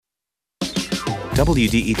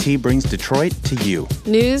WDET brings Detroit to you.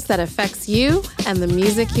 News that affects you and the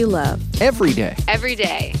music you love. Every day. Every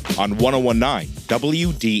day. On 101.9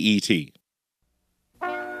 WDET.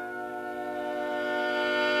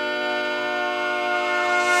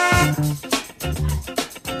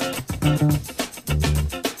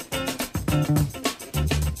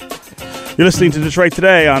 You're listening to Detroit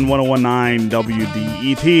Today on 101.9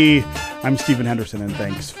 WDET. I'm Stephen Henderson, and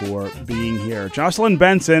thanks for being here. Jocelyn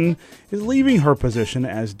Benson is leaving her position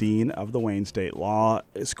as Dean of the Wayne State Law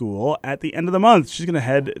School at the end of the month. She's going to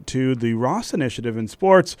head to the Ross Initiative in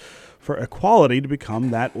Sports for Equality to become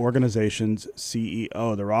that organization's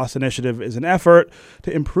CEO. The Ross Initiative is an effort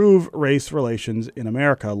to improve race relations in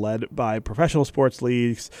America, led by professional sports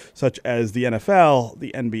leagues such as the NFL,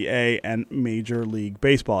 the NBA, and Major League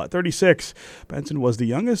Baseball. At 36, Benson was the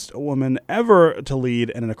youngest woman ever to lead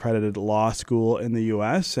an accredited law school in the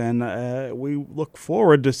U.S., and we look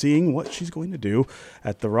forward to seeing what she's going to do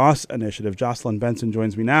at the Ross Initiative. Jocelyn Benson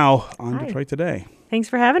joins me now on Hi. Detroit Today. Thanks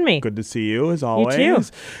for having me. Good to see you, as always. You too.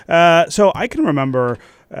 So I can remember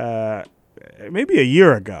maybe a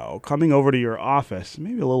year ago coming over to your office,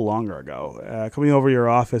 maybe a little longer ago, coming over to your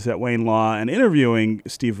office at Wayne Law and interviewing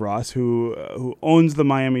Steve Ross, who owns the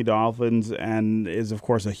Miami Dolphins and is, of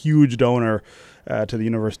course, a huge donor to the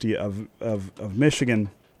University of Michigan.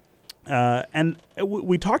 And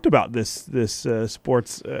we talked about this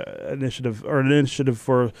sports initiative, or an initiative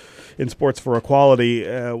in sports for equality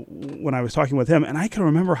when I was talking with him, and I can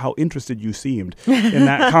remember how interested you seemed in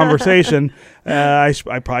that conversation. I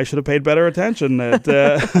probably should have paid better attention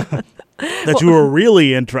that you were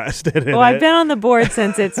really interested in it. Well, I've been on the board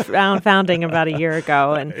since its founding about a year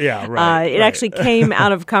ago, and it actually came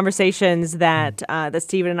out of conversations that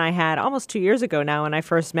Stephen and I had almost 2 years ago now when I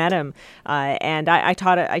first met him. And I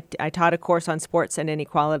taught a course on sports and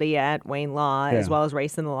inequality at Wayne Law, as well as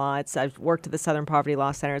race in the law. I've worked at the Southern Poverty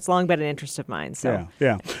Law Center. It's long been an interest of mine. So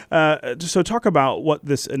so talk about what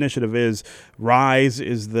this initiative is. RISE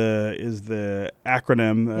is the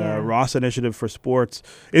acronym. Ross Initiative for Sports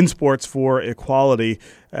for Equality.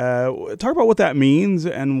 Talk about what that means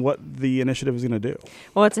and what the initiative is going to do.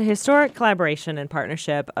 Well, it's a historic collaboration and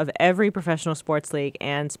partnership of every professional sports league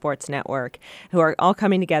and sports network who are all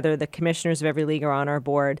coming together. The commissioners of every league are on our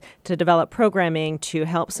board to develop programming to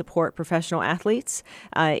help support professional athletes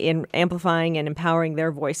in amplifying and empowering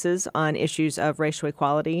their voices on issues of racial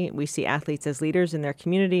equality. We see athletes as leaders in their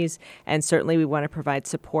communities, and certainly we want to provide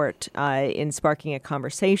support in sparking a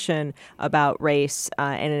conversation about race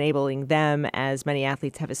and enabling them, as many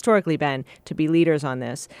athletes have historically been, to be leaders on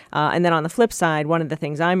this. And then on the flip side, one of the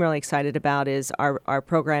things I'm really excited about is our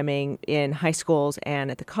programming in high schools and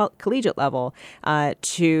at the collegiate level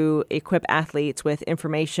to equip athletes with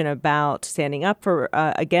information about standing up for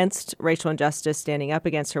against racial injustice, standing up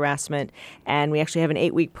against harassment. And we actually have an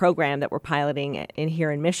 8-week program that we're piloting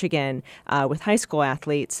here in Michigan with high school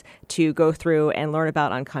athletes to go through and learn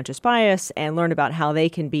about unconscious bias and learn about how they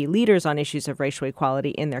can be leaders on issues of racial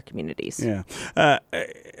equality in their communities. Yeah.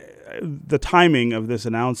 The timing of this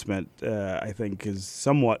announcement, I think, is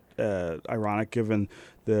somewhat ironic given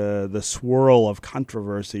the swirl of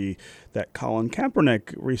controversy that Colin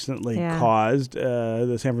Kaepernick recently caused,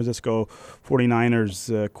 the San Francisco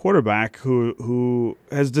 49ers quarterback who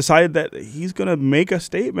has decided that he's going to make a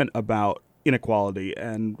statement about inequality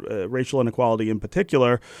and racial inequality in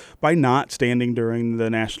particular by not standing during the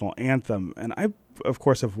national anthem. And I, of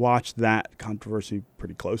course, have watched that controversy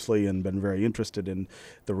pretty closely and been very interested in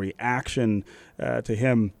the reaction to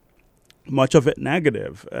him. Much of it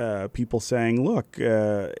negative. People saying, "Look,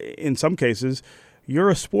 in some cases, you're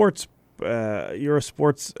a sports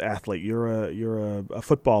athlete. You're a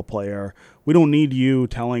football player. We don't need you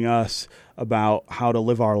telling us about how to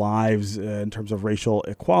live our lives in terms of racial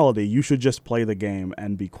equality. You should just play the game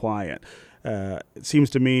and be quiet." It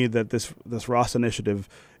seems to me that this Ross Initiative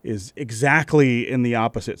is exactly in the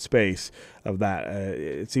opposite space of that.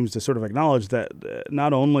 It seems to sort of acknowledge that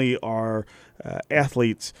not only are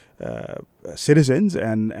athletes citizens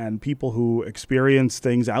and people who experience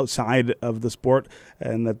things outside of the sport,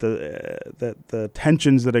 and that the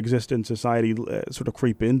tensions that exist in society sort of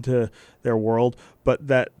creep into their world, but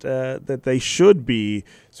that they should be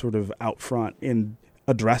sort of out front in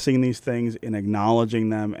addressing these things, in acknowledging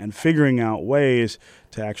them, and figuring out ways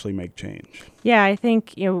to actually make change. Yeah, I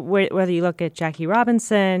think whether you look at Jackie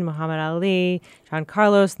Robinson, Muhammad Ali, John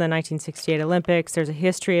Carlos, the 1968 Olympics, there's a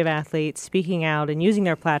history of athletes speaking out and using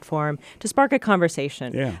their platform to spark a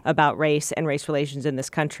conversation about race and race relations in this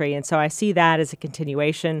country. And so I see that as a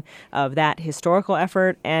continuation of that historical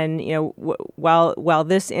effort. And while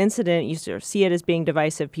this incident, you sort of see it as being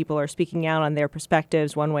divisive, people are speaking out on their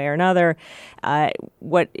perspectives one way or another.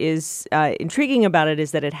 What is intriguing about it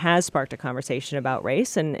is that it has sparked a conversation about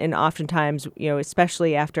race, and oftentimes,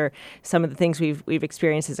 especially after some of the things we've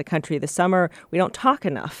experienced as a country this summer, we don't talk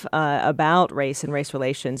enough about race and race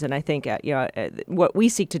relations. And I think what we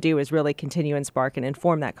seek to do is really continue and spark and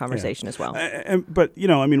inform that conversation as well. But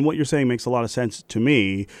what you're saying makes a lot of sense to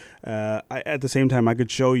me. At the same time, I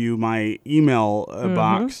could show you my email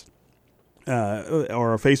box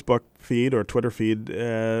or a Facebook feed or Twitter feed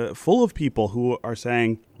full of people who are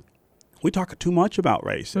saying, we talk too much about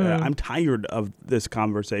race. I'm tired of this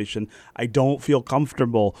conversation. I don't feel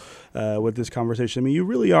comfortable with this conversation. I mean, you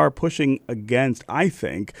really are pushing against, I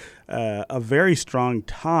think, a very strong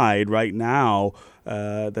tide right now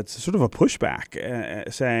that's sort of a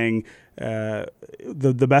pushback, saying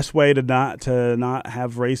the best way to not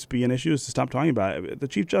have race be an issue is to stop talking about it. The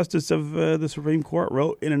Chief Justice of the Supreme Court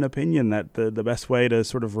wrote in an opinion that the best way to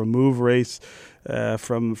sort of remove race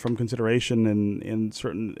from consideration in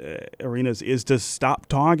certain arenas is to stop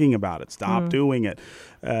talking about it, stop doing it.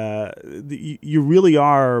 You really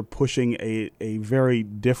are pushing a very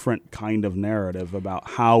different kind of narrative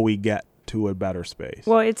about how we get to a better space.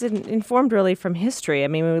 Well, it's informed really from history. I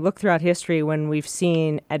mean, when we look throughout history, when we've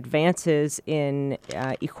seen advances in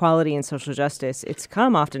equality and social justice, it's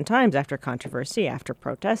come oftentimes after controversy, after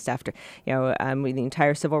protest, after, the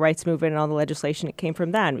entire civil rights movement and all the legislation that came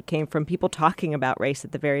from that. It came from people talking about race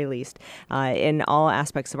at the very least in all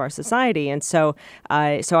aspects of our society. And so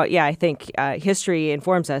I think history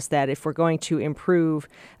informs us that if we're going to improve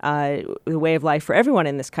the way of life for everyone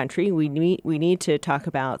in this country, we need to talk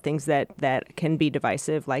about things that can be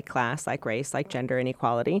divisive, like class, like race, like gender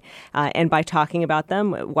inequality. And by talking about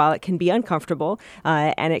them, while it can be uncomfortable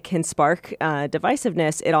and it can spark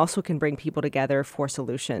divisiveness, it also can bring people together for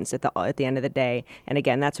solutions at the end of the day. And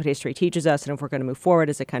again, that's what history teaches us. And if we're going to move forward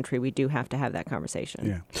as a country, we do have to have that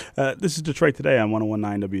conversation. Yeah. This is Detroit Today on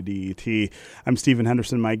 101.9 WDET. I'm Stephen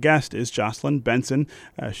Henderson. My guest is Jocelyn Benson.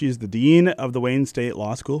 She's the Dean of the Wayne State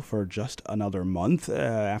Law School for just another month.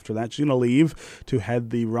 After that, she's going to leave to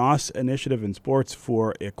head the Ross Initiative in Sports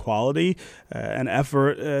for Equality, an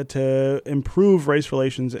effort to improve race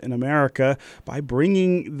relations in America by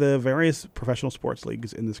bringing the various professional sports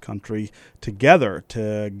leagues in this country together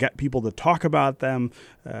to get people to talk about them,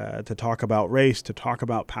 to talk about race, to talk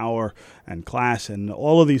about power and class, and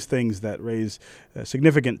all of these things that raise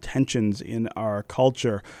significant tensions in our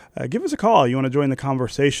culture. Give us a call. You want to join the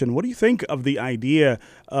conversation. What do you think of the idea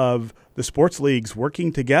of the sports leagues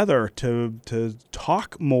working together to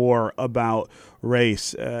talk more about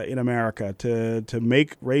race in America, to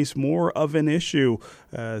make race more of an issue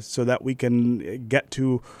so that we can get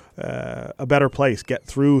to a better place, get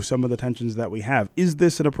through some of the tensions that we have? Is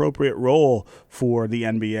this an appropriate role for the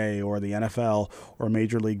NBA or the NFL or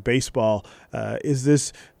Major League Baseball? Is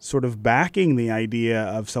this sort of backing the idea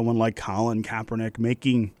of someone like Colin Kaepernick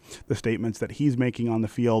making the statements that he's making on the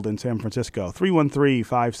field in San Francisco?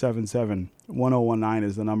 313-577-1019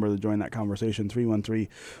 is the number to join that conversation.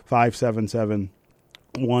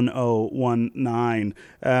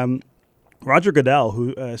 313-577-1019. Roger Goodell,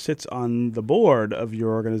 who sits on the board of your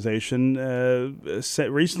organization,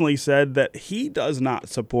 recently said that he does not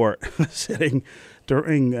support sitting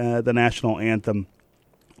during the national anthem.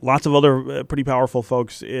 Lots of other pretty powerful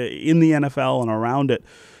folks in the NFL and around it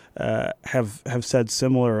have said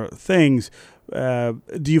similar things. Do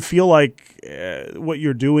you feel like what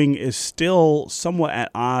you're doing is still somewhat at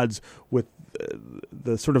odds with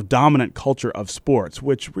the sort of dominant culture of sports,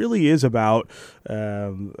 which really is about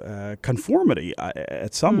conformity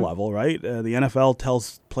at some level, right? The NFL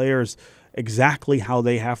tells players exactly how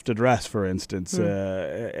they have to dress, for instance,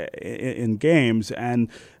 in games. And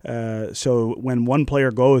so when one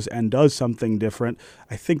player goes and does something different,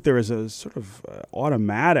 I think there is a sort of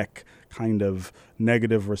automatic kind of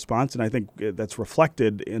negative response. And I think that's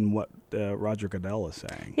reflected in what Roger Goodell is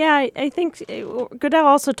saying. Yeah, I think Goodell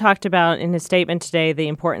also talked about in his statement today the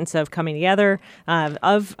importance of coming together,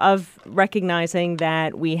 of recognizing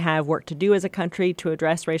that we have work to do as a country to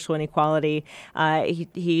address racial inequality.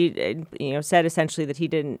 He said essentially that he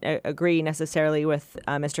didn't agree necessarily with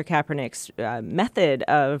Mr. Kaepernick's method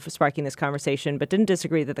of sparking this conversation, but didn't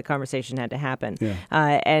disagree that the conversation had to happen. Yeah.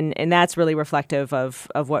 And that's really reflective of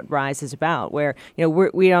what RISE is about, where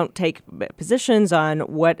we don't take positions on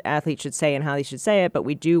what athletes should say and how they should say it, but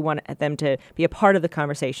we do want them to be a part of the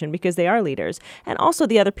conversation because they are leaders. And also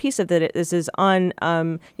the other piece of this is on,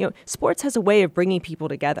 sports has a way of bringing people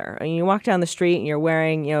together. I mean, you walk down the street and you're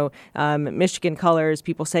wearing, Michigan colors,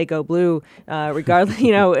 people say go blue, regardless,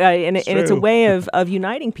 and it's a way of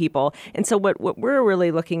uniting people. And so what we're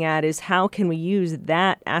really looking at is how can we use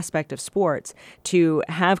that aspect of sports to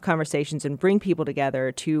have conversations and bring people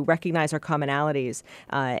together, to recognize our commonalities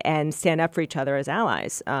and stand up for each other as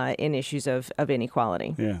allies in issues of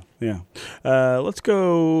inequality. Yeah. Let's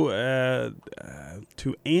go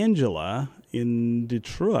to Angela in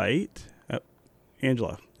Detroit.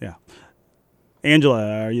 Angela,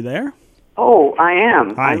 Angela, are you there? Oh, I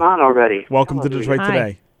am. Hi. I'm on already. Welcome to Detroit Hi.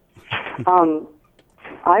 Today.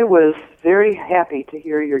 I was very happy to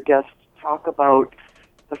hear your guest talk about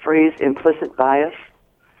the phrase implicit bias.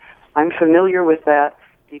 I'm familiar with that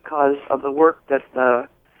because of the work that the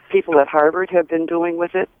people at Harvard have been doing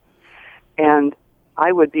with it. And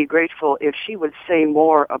I would be grateful if she would say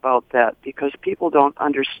more about that, because people don't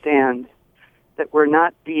understand that we're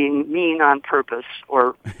not being mean on purpose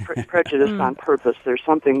or prejudiced on purpose. There's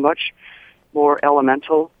something much more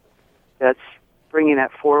elemental that's bringing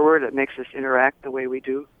that forward. It makes us interact the way we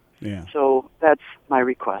do. Yeah. So that's my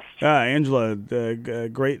request. Angela,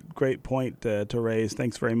 great point to raise.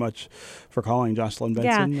 Thanks very much for calling, Jocelyn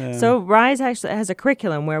Benson. Yeah. So RISE actually has a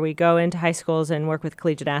curriculum where we go into high schools and work with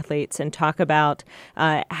collegiate athletes and talk about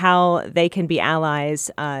how they can be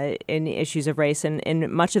allies in issues of race.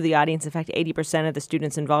 And much of the audience, in fact, 80% of the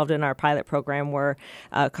students involved in our pilot program were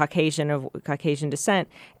Caucasian, of Caucasian descent.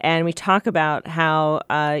 And we talk about how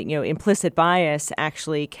implicit bias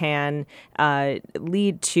actually can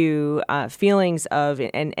lead to feelings of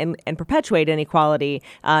and perpetuate inequality,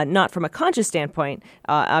 not from a conscious standpoint,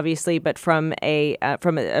 obviously, but from a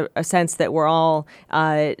sense that we're all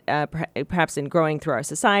perhaps in growing through our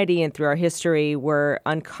society and through our history, we're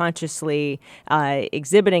unconsciously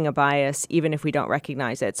exhibiting a bias, even if we don't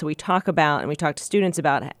recognize it. So we talk about and we talk to students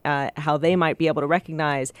about how they might be able to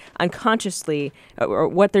recognize unconsciously or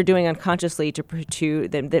what they're doing unconsciously to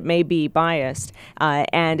that may be biased,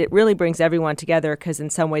 and it really brings everyone together because in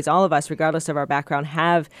some ways all of us, regardless of our background,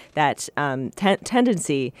 have that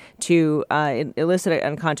tendency to elicit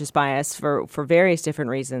unconscious bias for various different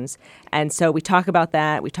reasons. And so we talk about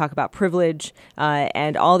that. We talk about privilege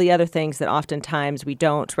and all the other things that oftentimes we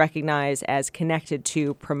don't recognize as connected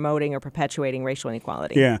to promoting or perpetuating racial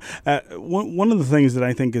inequality. Yeah. One of the things that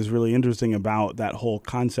I think is really interesting about that whole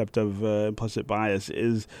concept of implicit bias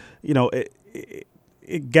is,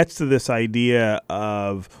 it gets to this idea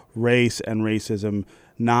of race and racism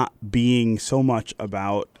not being so much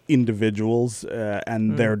about individuals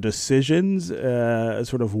and their decisions,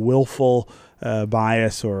 sort of willful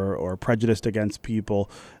bias or prejudice against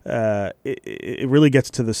people. It really gets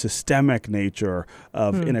to the systemic nature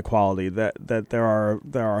of inequality, that there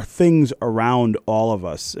are things around all of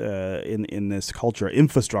us in this culture,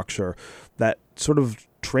 infrastructure, that sort of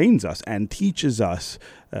trains us and teaches us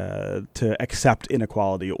to accept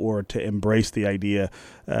inequality or to embrace the idea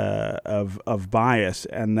of bias,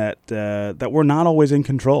 and that we're not always in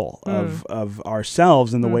control of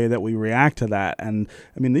ourselves in the way that we react to that. And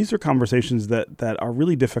I mean, these are conversations that are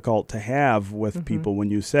really difficult to have with people when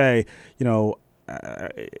you say,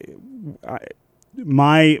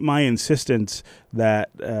 my insistence that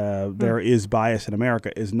there is bias in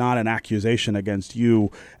America is not an accusation against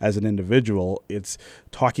you as an individual. It's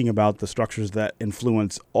talking about the structures that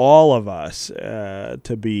influence all of us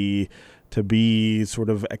to be sort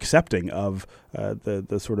of accepting of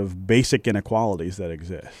the sort of basic inequalities that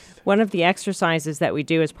exist. One of the exercises that we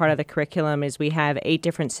do as part of the curriculum is we have 8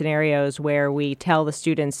 different scenarios where we tell the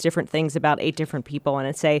students different things about 8 different people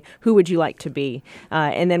and say, who would you like to be?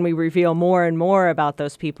 And then we reveal more and more about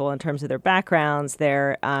those people in terms of their backgrounds,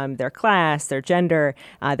 their class, their gender,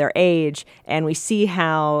 their age, and we see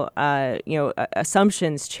how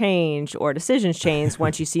assumptions change or decisions change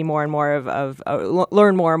once you see more and more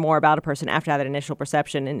learn more and more about a person after that initial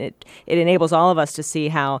perception, and it enables all all of us to see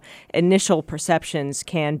how initial perceptions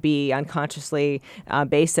can be unconsciously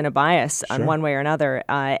based in a bias on one way or another,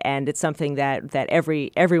 and it's something that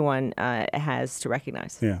everyone has to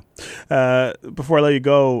recognize. Yeah. Before I let you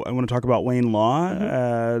go, I want to talk about Wayne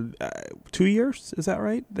Law. 2 years, is that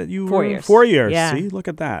right? That you 4 years. 4 years. Yeah. See, look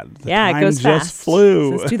at that. The Yeah, time it goes just fast.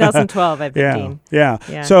 flew. Since 2012, I've been dean. Yeah.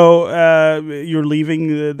 Yeah. So you're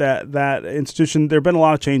leaving that institution. There have been a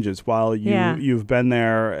lot of changes while you've been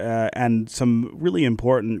there, and some really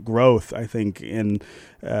important growth, I think, in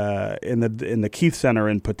the Keith Center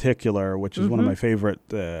in particular, which is one of my favorite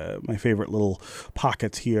little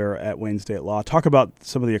pockets here at Wayne State Law. Talk about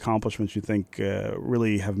some of the accomplishments you think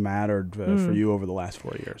really have mattered for you over the last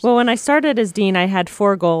 4 years. Well, when I started as dean, I had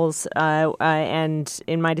 4 goals, and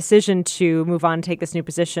in my decision to move on and take this new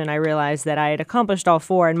position, I realized that I had accomplished all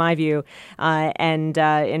 4 in my view, and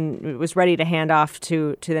was ready to hand off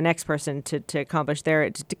to the next person to accomplish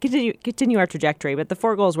to continue our trajectory. But the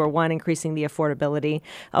 4 goals were: 1, increasing the affordability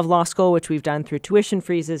of law school, which we've done through tuition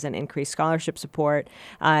freezes and increased scholarship support.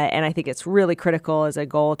 And I think it's really critical as a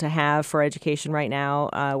goal to have for education right now,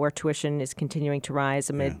 where tuition is continuing to rise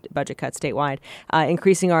amid budget cuts statewide.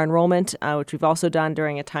 Increasing our enrollment, which we've also done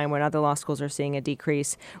during a time when other law schools are seeing a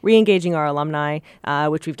decrease. Re-engaging our alumni,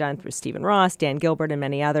 which we've done through Stephen Ross, Dan Gilbert, and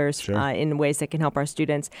many others in ways that can help our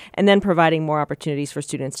students. And then providing more opportunities for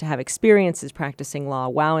students to have experiences practicing law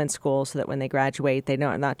while in school, so that when they graduate, they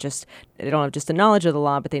don't have just a knowledge of the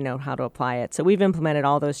law, but they know how to apply it. So we've implemented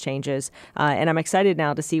all those changes, and I'm excited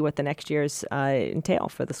now to see what the next years entail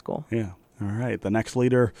for the school. Yeah. All right. The next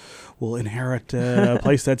leader will inherit a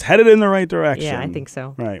place that's headed in the right direction. Yeah, I think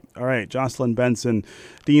so. Right. All right. Jocelyn Benson,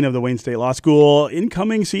 Dean of the Wayne State Law School,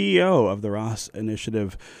 incoming CEO of the Ross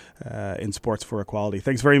Initiative in Sports for Equality.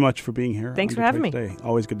 Thanks very much for being here. Thanks for having me. Today.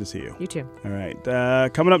 Always good to see you. You too. All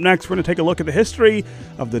right. Coming up next, we're going to take a look at the history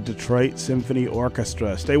of the Detroit Symphony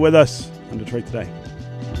Orchestra. Stay with us on Detroit Today.